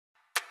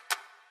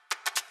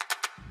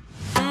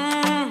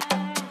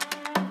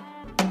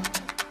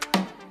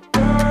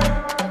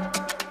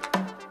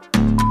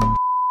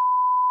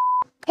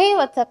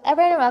what's up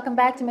everyone? Welcome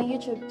back to my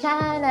YouTube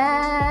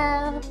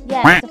channel!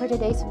 Yes, so for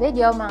today's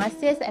video mga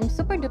sis, I'm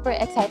super duper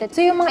excited. So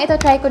yung mga ito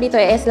try ko dito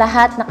is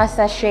lahat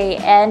naka-sachet.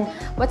 And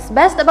what's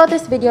best about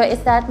this video is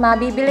that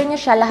mabibili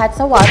niyo siya lahat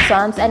sa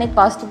Watsons and it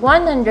costs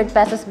 100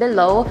 pesos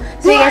below.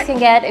 So you guys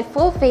can get a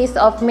full face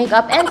of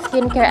makeup and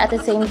skincare at the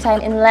same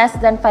time in less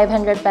than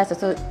 500 pesos.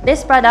 So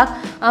this product,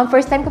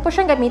 first time ko po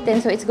siyang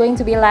gamitin. So it's going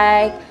to be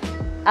like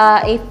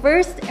a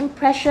first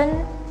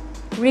impression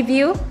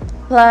review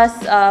plus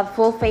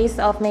full face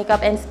of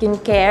makeup and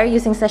skincare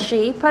using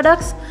sachet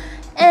products.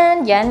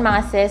 And yan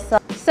mga sis.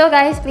 So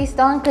guys, please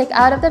don't click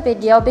out of the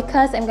video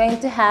because I'm going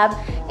to have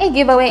a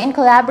giveaway in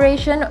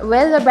collaboration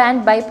with the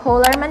brand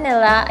Bipolar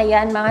Manila.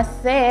 Ayan mga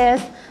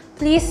sis.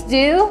 Please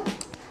do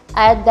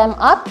add them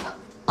up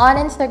on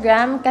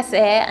Instagram kasi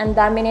ang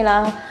dami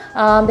nilang,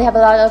 they have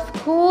a lot of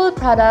cool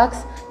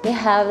products. They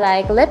have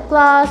like lip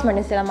gloss,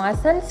 meron silang mga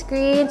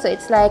sunscreen. So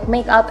it's like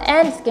makeup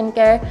and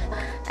skincare.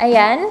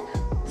 Ayan.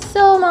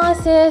 So mga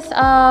sis,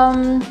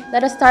 let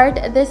us start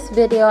this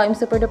video. I'm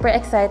super duper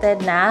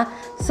excited na.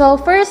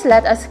 So first,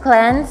 let us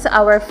cleanse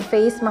our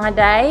face mga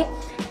day.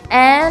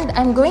 And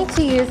I'm going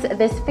to use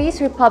this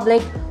Face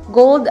Republic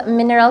Gold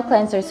Mineral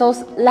Cleanser. So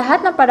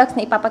lahat ng products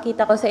na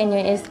ipapakita ko sa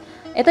inyo is,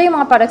 ito yung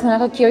mga products na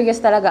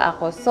naka-curious talaga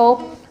ako. So,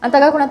 ang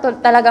tagal ko na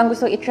talagang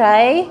gusto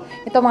i-try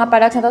ito mga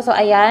products na to. So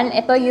ayan,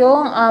 ito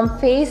yung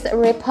Face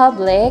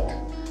Republic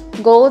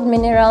Gold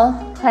Mineral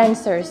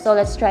Cleanser. So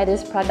let's try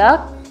this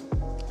product.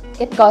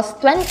 It costs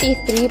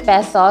 23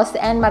 pesos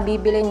and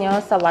mabibili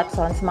nyo sa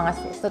Watsons mga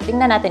sis. So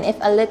tingnan natin if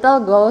a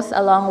little goes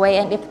a long way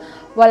and if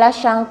wala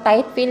siyang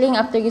tight feeling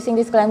after using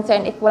this cleanser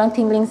and if walang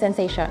tingling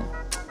sensation.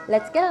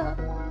 Let's go!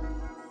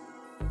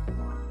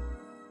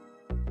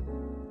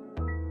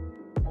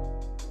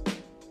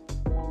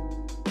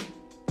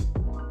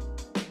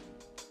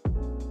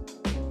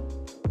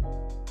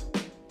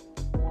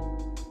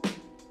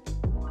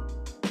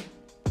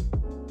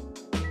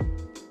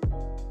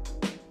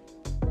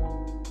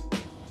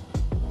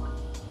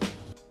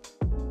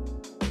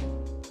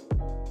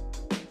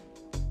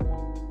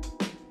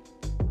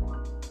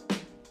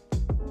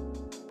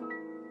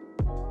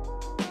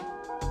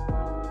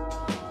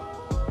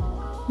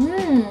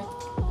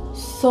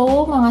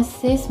 So, mga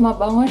sis,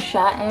 mabango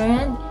siya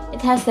and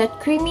it has that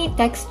creamy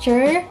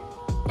texture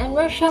and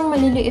meron siyang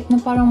maliliit na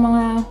parang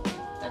mga,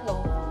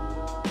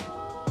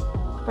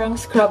 parang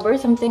scrubber,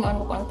 something,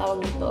 ano ko ang tawag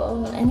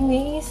dito.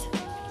 Anyways,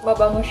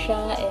 mabango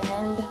siya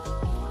and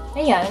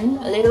ayan,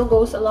 a little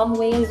goes a long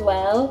way as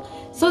well.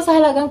 So, sa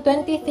halagang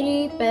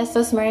 23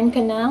 pesos, meron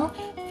ka ng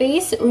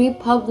Face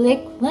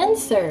Republic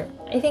Cleanser.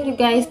 I think you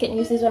guys can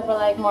use this one for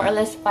like more or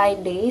less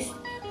 5 days.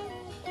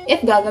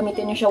 If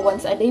gagamitin nyo siya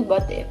once a day,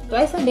 but if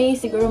twice a day,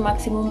 siguro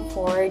maximum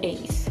 4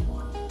 days.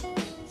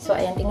 So,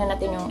 ayan, tingnan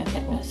natin yung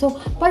effect niya.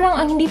 So, parang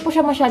hindi po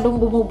siya masyadong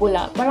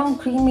bumubula. Parang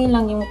creamy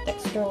lang yung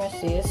texture niya,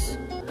 sis.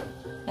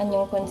 And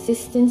yung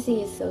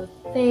consistency is so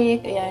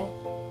thick. Ayan.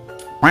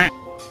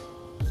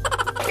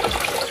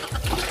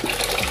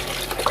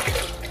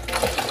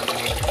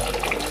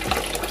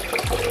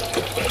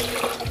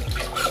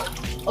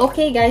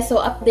 Okay guys,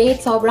 so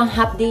update, sobrang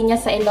hapdi niya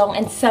sa ilong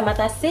and sa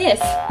mata sis.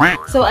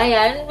 So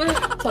ayan,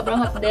 sobrang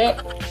hapdi.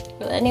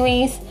 Well,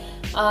 anyways,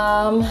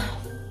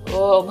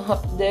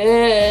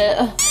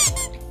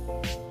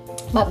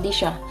 mahapdi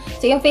siya.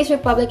 So yung Face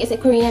Republic is a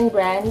Korean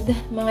brand,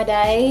 mga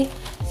day.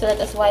 So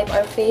let us wipe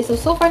our face.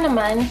 So far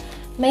naman,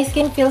 my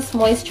skin feels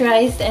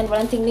moisturized and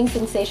walang tingling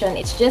sensation.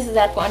 It's just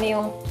that kung ano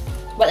yung,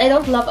 what I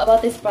don't love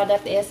about this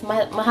product is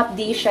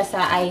mahapdi siya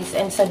sa eyes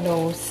and sa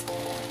nose.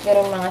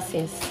 Ganun mga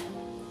sis.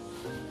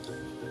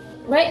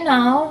 Right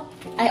now,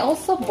 I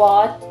also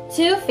bought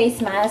 2 face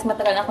masks.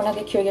 Matagal na ako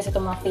nag-curious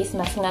itong mga face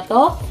masks na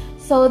to.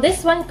 So,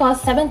 this one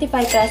costs 75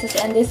 pesos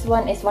and this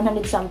one is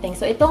 100 something.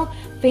 So, itong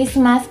face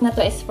mask na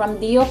to is from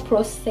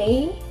Dioprose.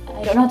 I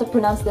don't know how to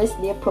pronounce this.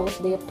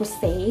 Dioprose.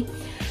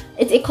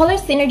 It's a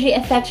Color Synergy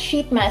Effect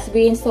Sheet Mask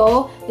Green.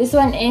 So, this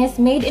one is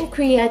made in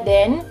Korea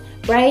din.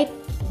 Bright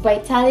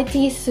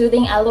Vitality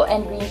Soothing Aloe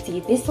and Green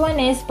Tea. This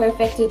one is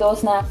perfect to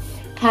those na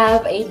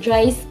have a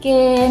dry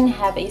skin,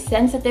 have a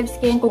sensitive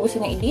skin, kung gusto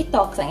nyo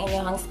i-detox ang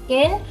inyong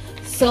skin.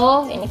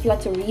 So, and if you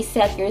want to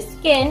reset your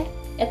skin,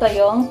 ito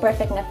yung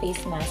perfect na face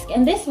mask.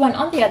 And this one,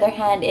 on the other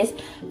hand, is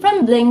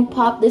from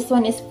Blingpop. This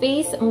one is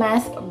Face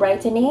Mask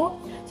Brightening.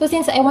 So,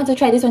 since I want to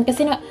try this one,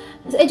 kasi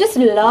I just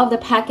love the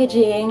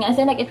packaging.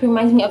 As in, like, it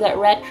reminds me of that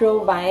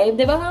retro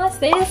vibe. Diba mga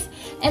sis?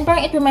 And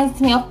parang it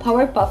reminds me of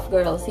Powerpuff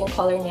Girls, yung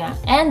color niya.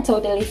 And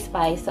Totally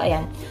Spice. So,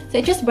 ayan.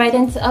 So, it just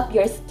brightens up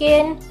your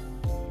skin.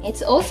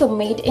 It's also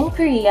made in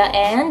Korea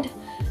and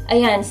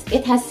ayan,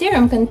 it has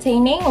serum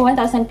containing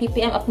 1000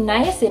 ppm of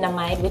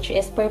niacinamide, which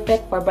is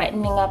perfect for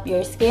brightening up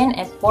your skin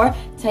and for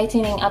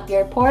tightening up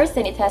your pores.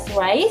 And it has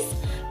rice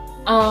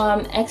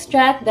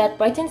extract that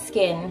brightens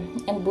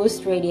skin and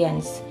boost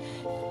radiance.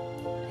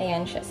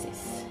 Ayan siya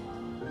sis.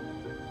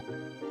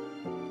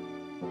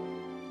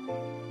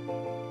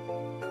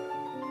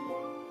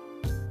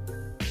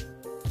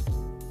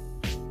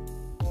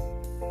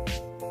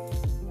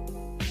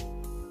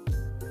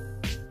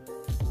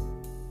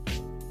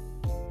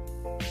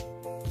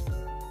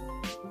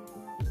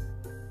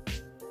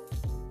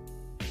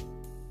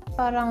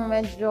 parang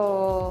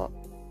medyo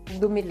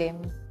dumilim.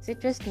 Is it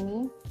just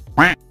me?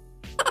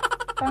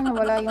 Parang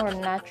nawala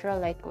yung natural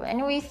light ko.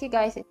 Anyways, you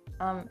guys,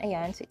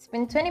 ayan. So, it's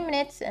been 20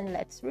 minutes and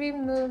let's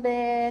remove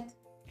it.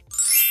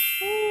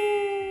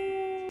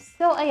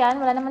 So, ayan.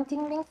 Wala naman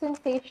tingling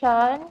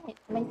sensation.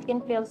 My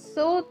skin feels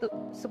so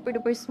super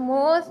duper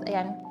smooth.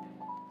 Ayan.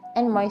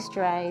 And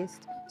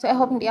moisturized. So, I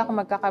hope hindi ako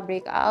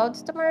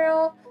magkaka-breakouts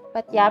tomorrow.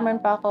 But yeah,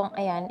 meron pa akong,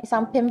 ayan,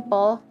 isang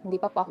pimple. Hindi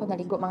pa po ako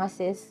naligo, mga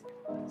sis.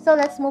 So,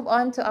 let's move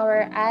on to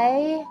our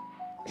eye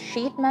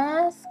sheet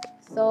mask.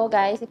 So,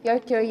 guys, if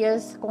you're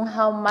curious kung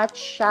how much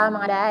siya,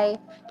 mga day,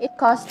 it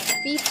costs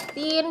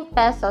 15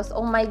 pesos.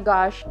 Oh my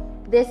gosh.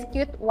 This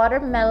cute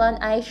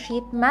watermelon eye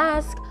sheet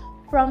mask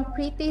from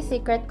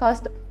Prettysecret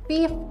cost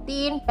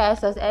 15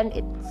 pesos. And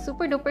it's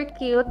super duper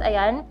cute.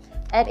 Ayan.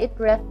 And it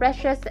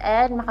refreshes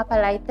and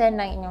makapalighten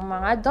ng inyong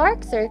mga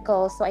dark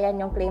circles. So, ayan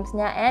yung claims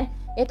niya. And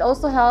it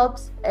also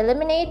helps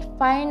eliminate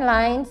fine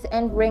lines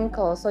and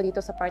wrinkles. So, dito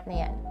sa part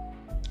na yan.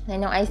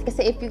 Ayan yung eyes.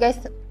 Kasi if you guys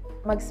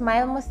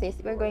mag-smile mo, sis,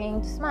 if you're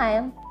going to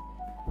smile,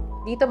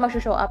 dito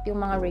mag-show up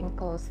yung mga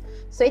wrinkles.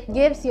 So, it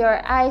gives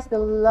your eyes the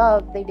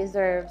love they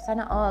deserve.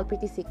 Sana all,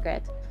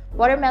 Prettysecret.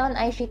 Watermelon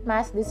eye sheet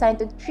mask designed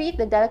to treat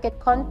the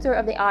delicate contour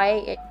of the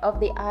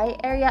eye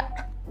area.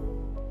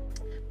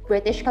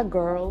 British ka,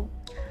 girl.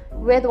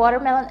 With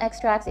watermelon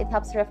extracts, it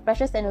helps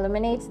refreshes and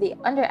illuminates the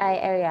under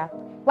eye area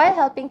while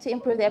helping to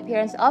improve the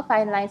appearance of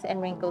fine lines and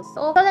wrinkles.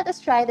 So let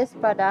us try this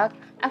product.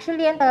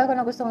 Actually, yan talaga ko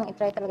na gustong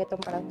i-try talaga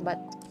itong product, but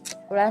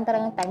wala lang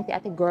talagang time si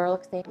ate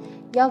girl kasi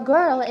your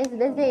girl is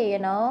busy,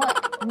 you know?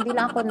 Hindi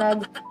lang ako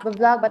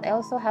nag-vlog, but I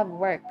also have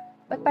work.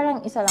 But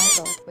parang isa lang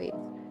to. Wait.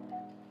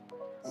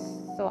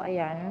 So,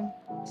 ayan.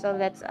 So,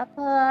 let's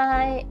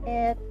apply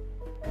it.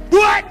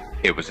 What?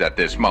 It was at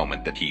this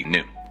moment that he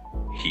knew.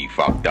 He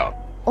fucked up.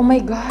 Oh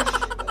my gosh.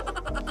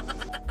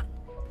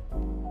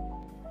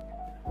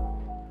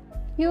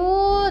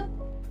 Cute.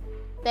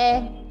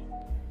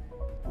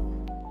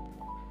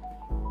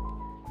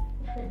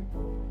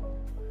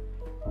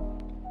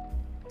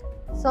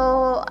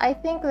 So, I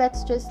think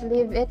let's just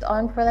leave it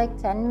on for like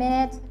 10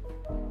 minutes.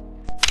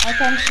 I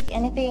can't see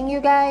anything, you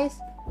guys.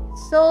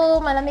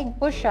 So, malamig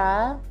po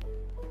siya.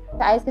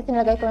 Sa eyes kasi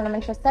nilagay ko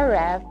naman siya sa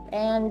ref.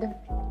 And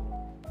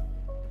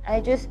I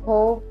just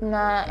hope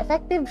na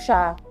effective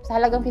siya sa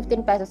halagang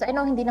 15 pesos. I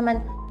know hindi naman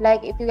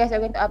like if you guys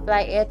are going to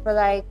apply it for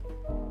like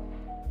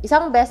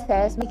isang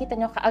beses, makikita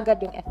nyo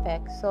kaagad yung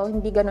effect. So,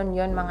 hindi ganun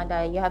yun, mga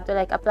day. You have to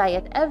like apply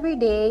it every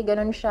day.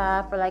 Ganun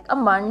siya for like a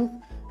month.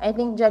 I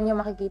think dyan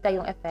yung makikita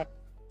yung effect.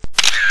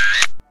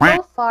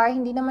 So far,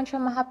 hindi naman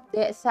siya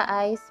mahapde sa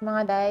eyes,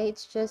 mga day.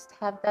 It's just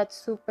have that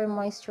super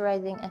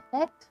moisturizing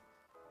effect.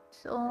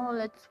 So,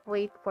 let's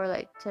wait for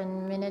like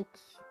 10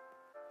 minutes.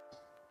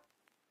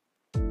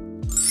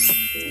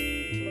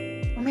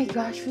 Oh my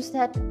gosh, who's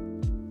that?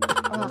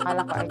 Oh,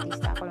 akala ko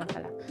artista. Ako lang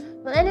pala.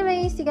 Well,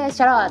 anyways, you guys,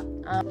 charot.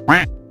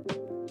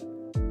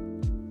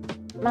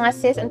 Mga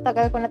sis, ang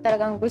tagal ko na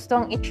talagang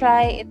gustong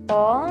i-try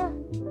itong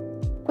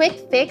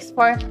quick fix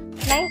for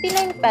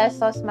 99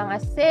 pesos, mga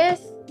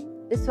sis.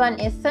 This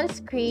one is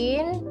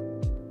sunscreen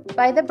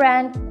by the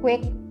brand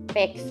Quick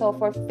Fix. So,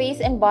 for face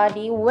and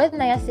body with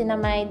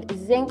niacinamide,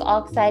 zinc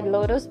oxide,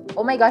 lotus.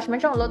 Oh my gosh, meron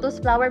siyang lotus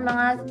flower,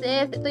 mga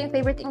sis. Ito yung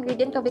favorite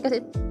ingredient ko because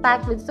it's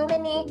packed with so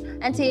many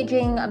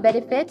anti-aging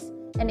benefits.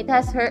 And it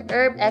has her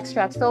herb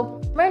extract. So,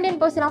 meron din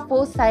po silang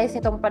full size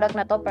itong product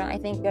na to. Parang I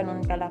think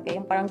ganun kalaki.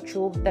 Yung parang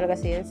tube talaga,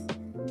 sis.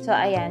 So,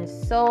 ayan.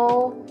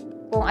 So,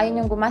 kung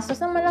ayun yung gumastos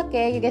ng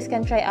malaki, you guys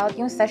can try out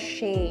yung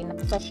sachet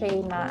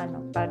na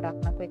product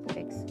na Quick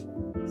Fix.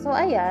 So,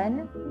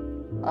 ayan.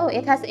 Oh,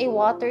 it has a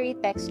watery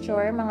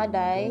texture, mga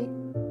day.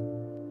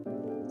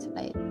 It's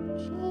like,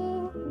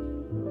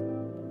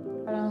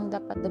 parang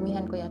dapat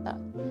damihan ko yata.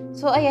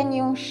 So, ayan,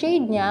 yung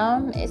shade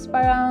niya is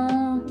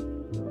parang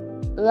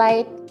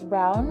light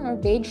brown or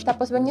beige.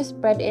 Tapos, when you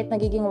spread it,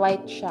 nagiging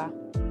white siya.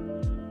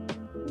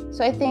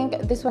 So, I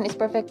think this one is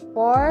perfect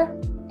for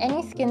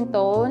any skin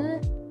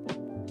tone.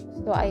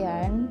 So,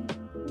 ayan.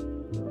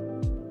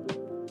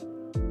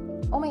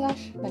 Oh my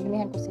gosh,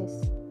 nagdamihan ko, sis.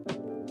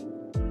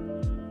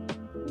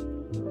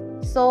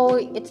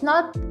 So, it's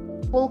not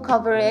full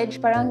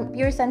coverage. Parang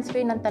pure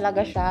sunscreen lang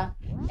talaga siya.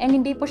 And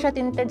hindi po siya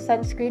tinted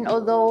sunscreen.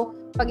 Although,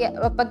 pag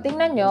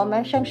tingnan nyo,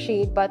 meron siyang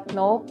shade. But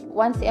no,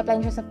 once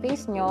i-apply nyo siya sa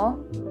face nyo,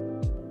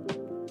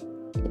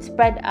 it's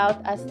spread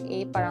out as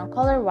a parang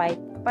color white.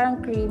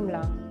 Parang cream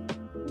lang.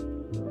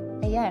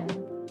 Ayan.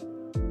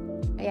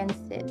 Ayan,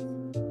 sis.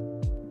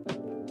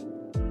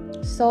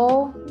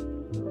 So,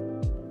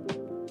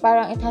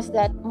 parang it has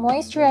that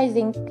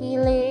moisturizing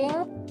feeling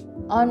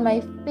on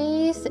my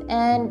face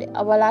and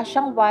wala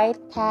siyang white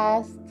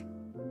cast.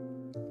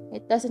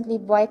 It doesn't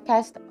leave white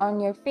cast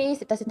on your face.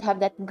 It doesn't have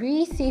that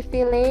greasy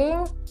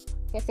feeling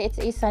kasi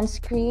it's a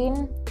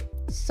sunscreen.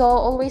 So,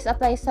 always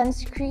apply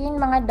sunscreen,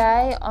 mga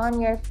day,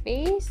 on your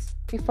face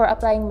before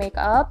applying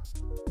makeup.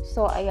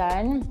 So,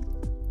 ayan.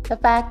 The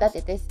fact that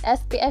it is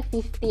SPF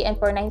 50 and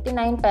for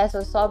 99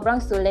 pesos,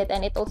 sobrang sulit,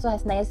 and it also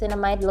has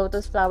niacinamide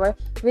lotus flower,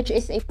 which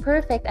is a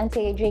perfect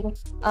anti-aging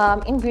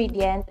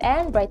ingredient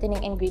and brightening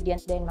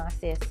ingredient din, mga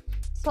sis.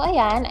 So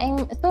ayan,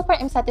 so far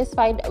I'm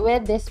satisfied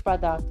with this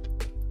product.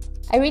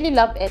 I really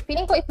love it.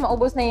 Feeling ko if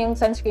maubos na yung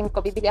sunscreen ko,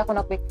 bibili ako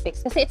ng quick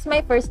fix kasi it's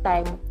my first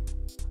time.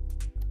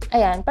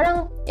 Ayan,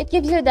 parang it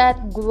gives you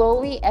that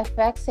glowy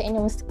effect sa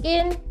inyong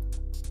skin.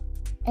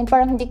 And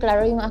parang hindi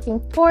klaro yung aking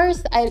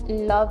pores. I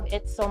love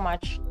it so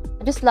much.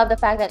 I just love the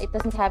fact that it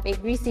doesn't have a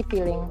greasy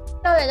feeling.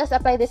 Now, let us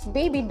apply this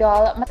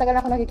Babydoll. Matagal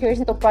na ako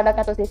nag-curious nitong product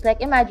na to. Sis. Like,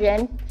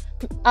 imagine,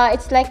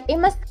 it's like a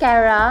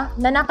mascara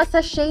na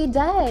naka-sachet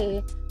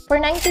dye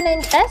for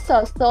 99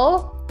 pesos.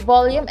 So,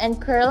 volume and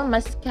curl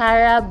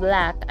mascara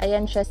black.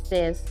 Ayan siya,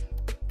 sis.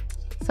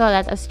 So,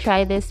 let us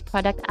try this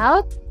product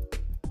out.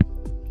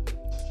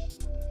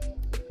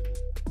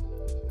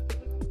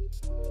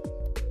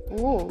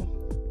 Ooh.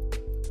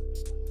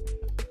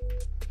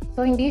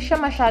 So, hindi siya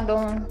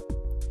masyadong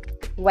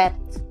wet.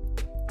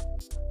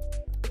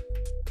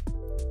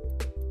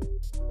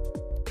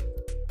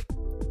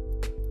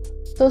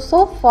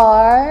 So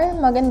far,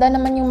 maganda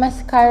naman yung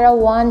mascara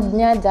wand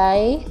niya,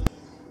 Dai.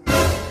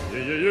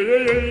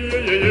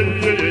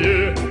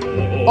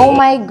 Oh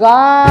my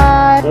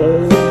God!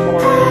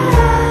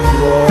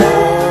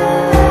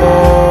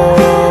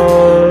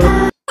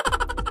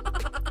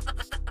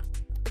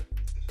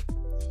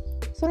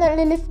 So,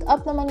 nalilift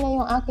up naman niya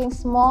yung aking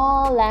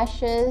small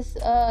lashes.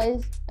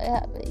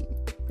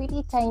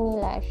 Pretty tiny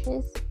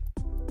lashes.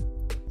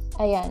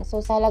 Ayan.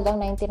 So, sa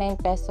halagang 99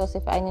 pesos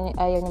if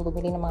ayaw nyo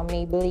bumili ng mga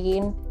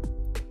Maybelline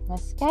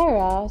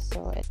mascara.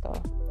 So, ito.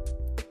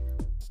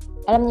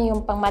 Alam niyo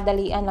yung pang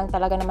madalian lang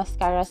talaga na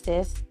mascara,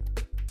 sis.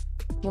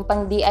 Yung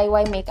pang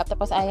DIY makeup.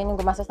 Tapos ayaw nyo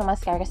gumastos ng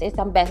mascara kasi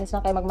isang beses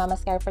lang kayo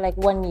magmamascara for like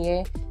 1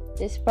 year.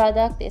 This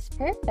product is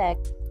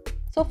perfect.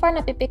 So far,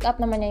 napipick up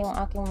naman niya yung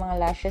aking mga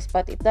lashes,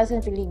 but it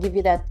doesn't really give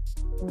you that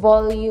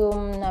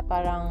volume na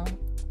parang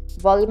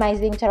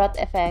volumizing charot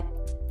effect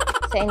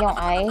sa inyong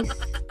eyes.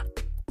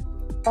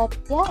 But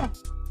yeah,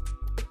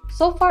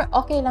 so far,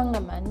 okay lang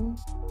naman.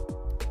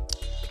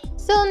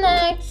 So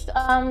next,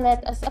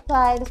 let us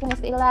apply. This one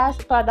is the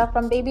last product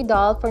from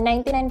Babydoll for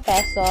 99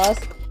 pesos.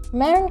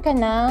 Meron ka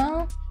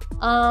ng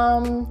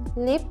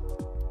lip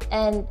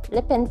and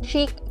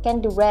cheek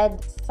candy red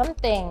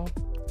something.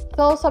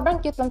 So,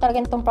 sobrang cute lang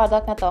talaga itong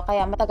product na to.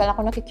 Kaya matagal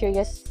ako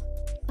nakikurious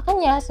sa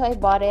kanya. So, I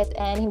bought it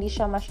and hindi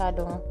siya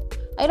masyadong...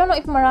 I don't know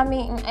if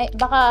maraming...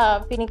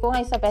 baka pinig ko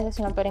nga isa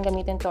beses na pwedeng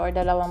gamitin to or 2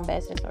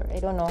 beses or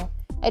I don't know.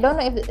 I don't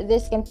know if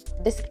yung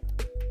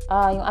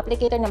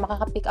applicator na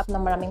makaka-pick up ng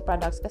maraming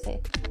products kasi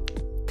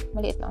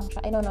maliit lang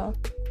siya. I don't know.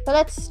 So,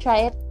 let's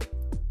try it.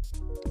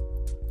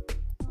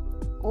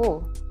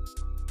 Oh.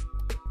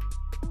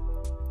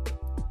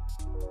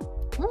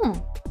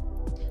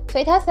 So,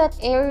 it has that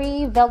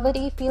airy,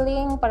 velvety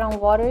feeling, parang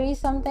watery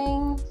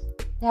something.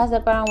 It has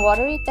that parang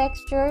watery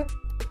texture.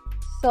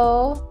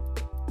 So,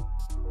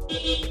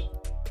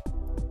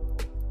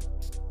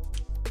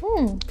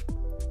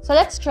 so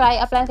let's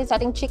try applying this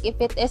sa ating cheek if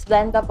it is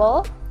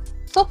blendable.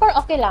 So far,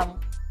 okay lang.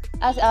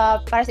 As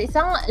para sa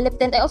isang lip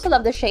tint, I also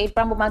love the shade.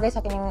 Parang bumagay sa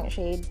akin yung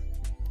shade.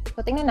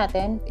 So, tingnan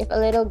natin if a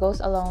little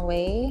goes a long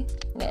way.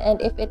 And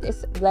if it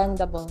is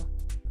blendable.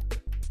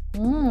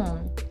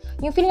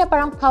 Yung feeling na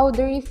parang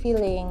powdery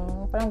feeling.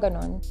 Parang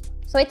ganun.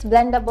 So, it's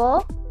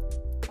blendable.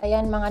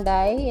 Ayan, mga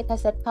Dai. It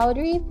has that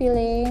powdery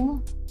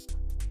feeling.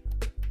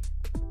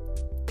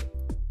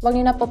 Huwag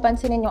niyo na po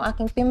pansinin yung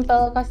aking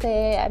pimple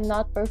kasi I'm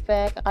not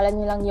perfect. Akala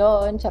niyo lang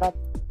yon. Charot.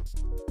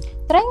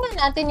 Try nga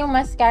natin yung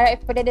mascara.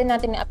 If pwede din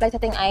natin i-apply sa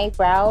ating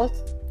eyebrows.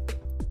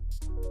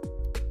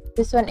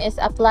 This one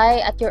is apply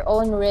at your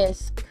own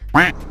risk.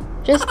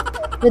 Just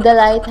with the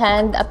light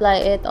hand,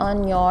 apply it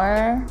on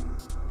your...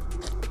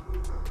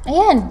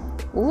 Ayan.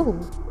 Ooh.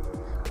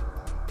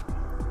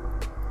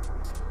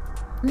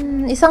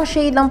 Isang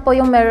shade lang po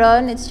yung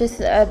meron. It's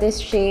just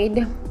this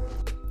shade.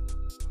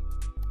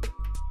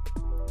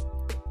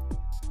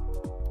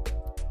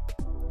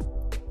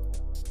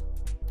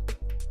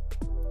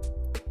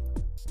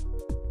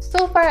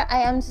 So far,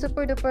 I am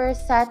super duper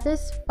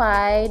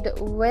satisfied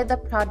with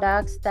the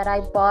products that I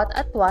bought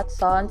at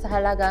Watson sa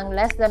halagang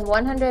less than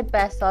 100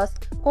 pesos.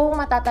 Kung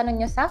matatanong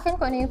nyo sa akin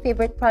kung ano yung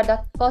favorite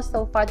product ko,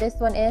 so far this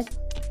one is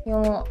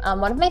yung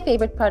one of my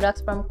favorite products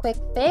from Quick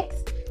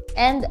Fix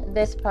and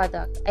this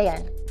product.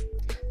 Ayan.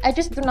 I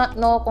just do not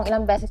know kung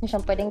ilang beses niyo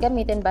siyang pwedeng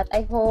gamitin, but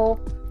I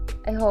hope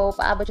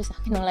paabot siya sa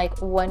akin ng like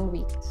 1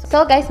 week.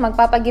 So guys,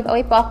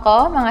 magpapag-giveaway po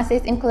ako, mga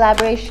sis, in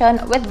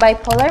collaboration with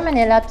Bipolar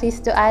Manila. Please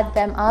to add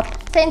them up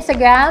sa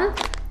Instagram.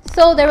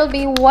 So there will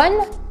be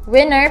one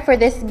winner for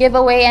this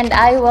giveaway and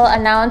I will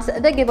announce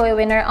the giveaway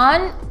winner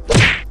on...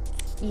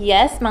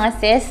 Yes, mga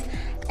sis.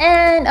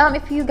 And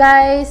if you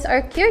guys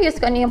are curious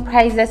kung ano yung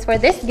prizes for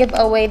this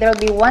giveaway, there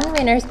will be one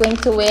winner is going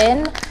to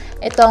win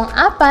itong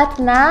 4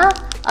 na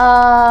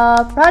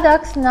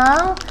products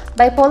ng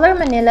Bipolar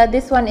Manila.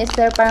 This one is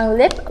their parang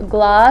lip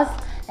gloss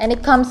and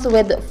it comes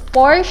with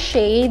 4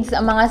 shades,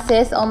 mga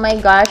sis. Oh my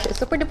gosh,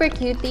 super duper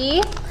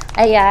cutie.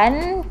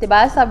 Ayan,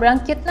 diba?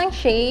 Sobrang cute ng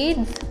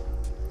shades.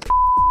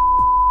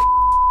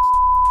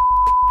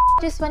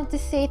 Just want to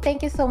say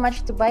thank you so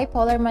much to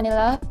Bipolar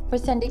Manila for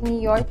sending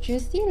me your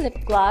juicy lip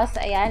gloss.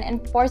 Ayan,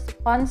 and for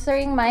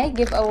sponsoring my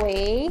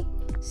giveaway.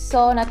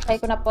 So,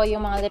 na-try ko na po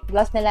yung mga lip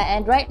gloss nila.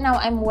 And right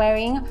now, I'm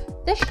wearing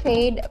the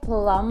shade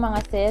Plum, mga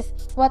sis.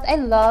 What I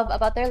love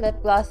about their lip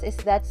gloss is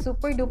that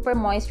super duper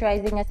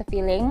moisturizing as a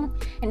feeling.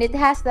 And it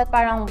has that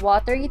parang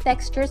watery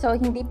texture. So,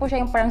 hindi po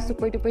siya yung parang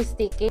super duper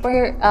sticky.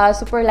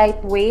 Super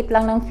lightweight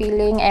lang ng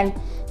feeling. And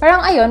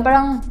parang ayun,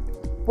 parang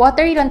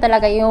watery lang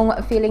talaga yung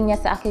feeling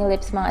niya sa aking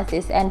lips, mga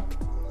sis. And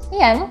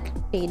ayan,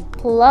 shade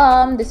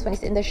Plum. This one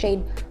is in the shade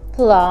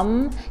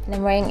Plum. And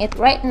I'm wearing it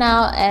right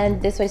now. And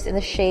this one is in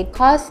the shade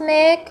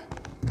Cosmic.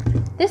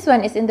 This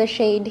one is in the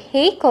shade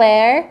Hey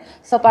Claire.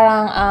 So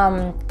parang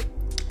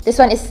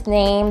this one is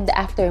named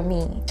after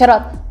me.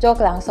 Charot, joke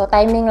lang. So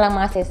timing lang,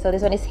 mga sis. So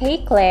this one is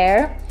Hey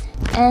Claire.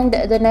 And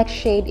the next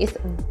shade is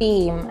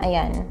Beam.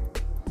 Ayan,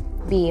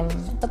 Beam.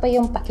 Ito pa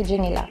yung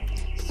packaging nila.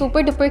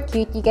 Super duper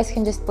cute. You guys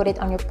can just put it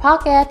on your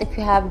pocket if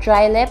you have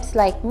dry lips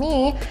like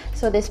me.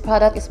 So this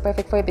product is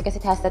perfect for you because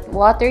it has that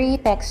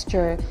watery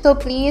texture. So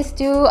please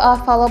do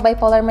follow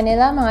Bipolar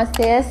Manila, mga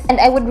sis. And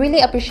I would really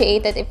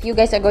appreciate it if you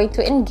guys are going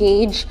to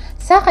engage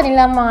sa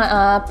kanilang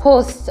mga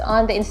posts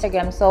on the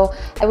Instagram. So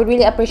I would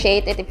really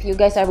appreciate it if you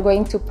guys are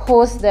going to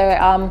post their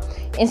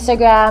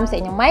Instagram sa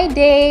inyong My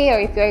Day,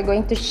 or if you are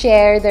going to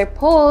share their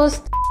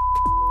post.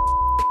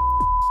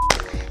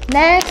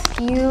 Next,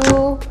 you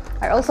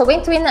are also going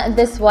to win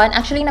this one.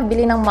 Actually,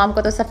 nabili ng mom ko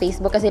to sa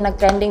Facebook kasi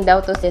nag-trending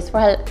daw to, sis.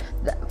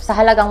 Sa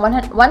halagang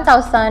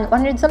 1,100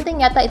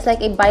 something yata. It's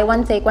like a buy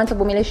one, take one. So,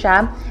 bumili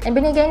siya. And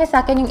binigay niya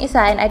sa akin yung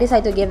isa and I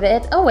decided to give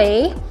it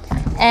away.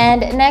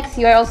 And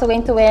next, you are also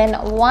going to win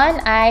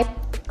one eye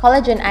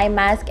collagen eye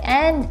mask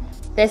and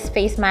this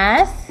face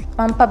mask.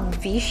 Pampa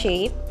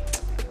V-shape.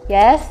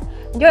 Yes.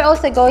 You're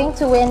also going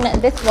to win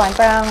this one.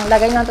 Parang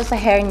lagay nyo to sa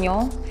hair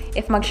nyo.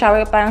 If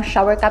mag-shower, parang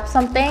shower cap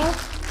something.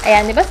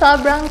 Ayan, di ba?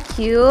 Sobrang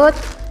cute.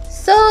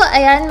 So,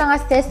 ayan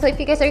mga sis. So, if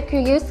you guys are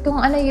curious kung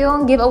ano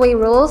yung giveaway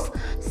rules,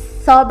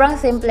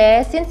 sobrang simple.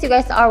 Since you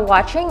guys are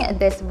watching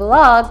this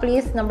vlog,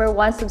 please, number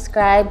 1,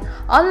 subscribe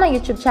on my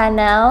YouTube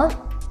channel.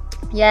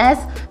 Yes.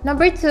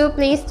 Number 2,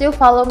 please do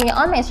follow me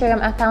on my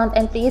Instagram account.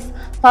 And please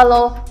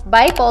follow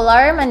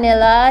Bipolar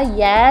Manila.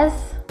 Yes.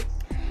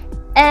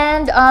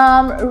 And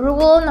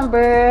rule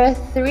number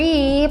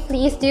 3,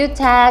 please do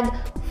tag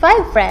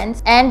 5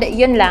 friends. And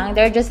yun lang.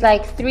 There are just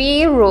like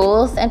 3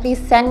 rules. And please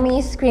send me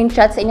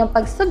screenshots sa inyong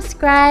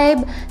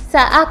pag-subscribe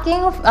sa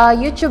aking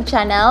YouTube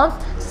channel.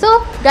 So,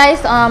 guys,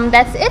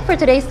 that's it for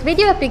today's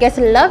video. If you guys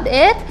loved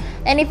it.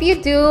 And if you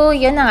do,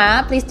 yun na nga,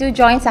 please do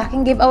join sa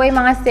aking giveaway,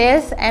 mga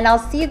sis. And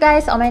I'll see you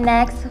guys on my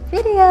next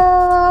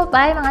video.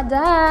 Bye, mga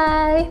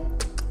day!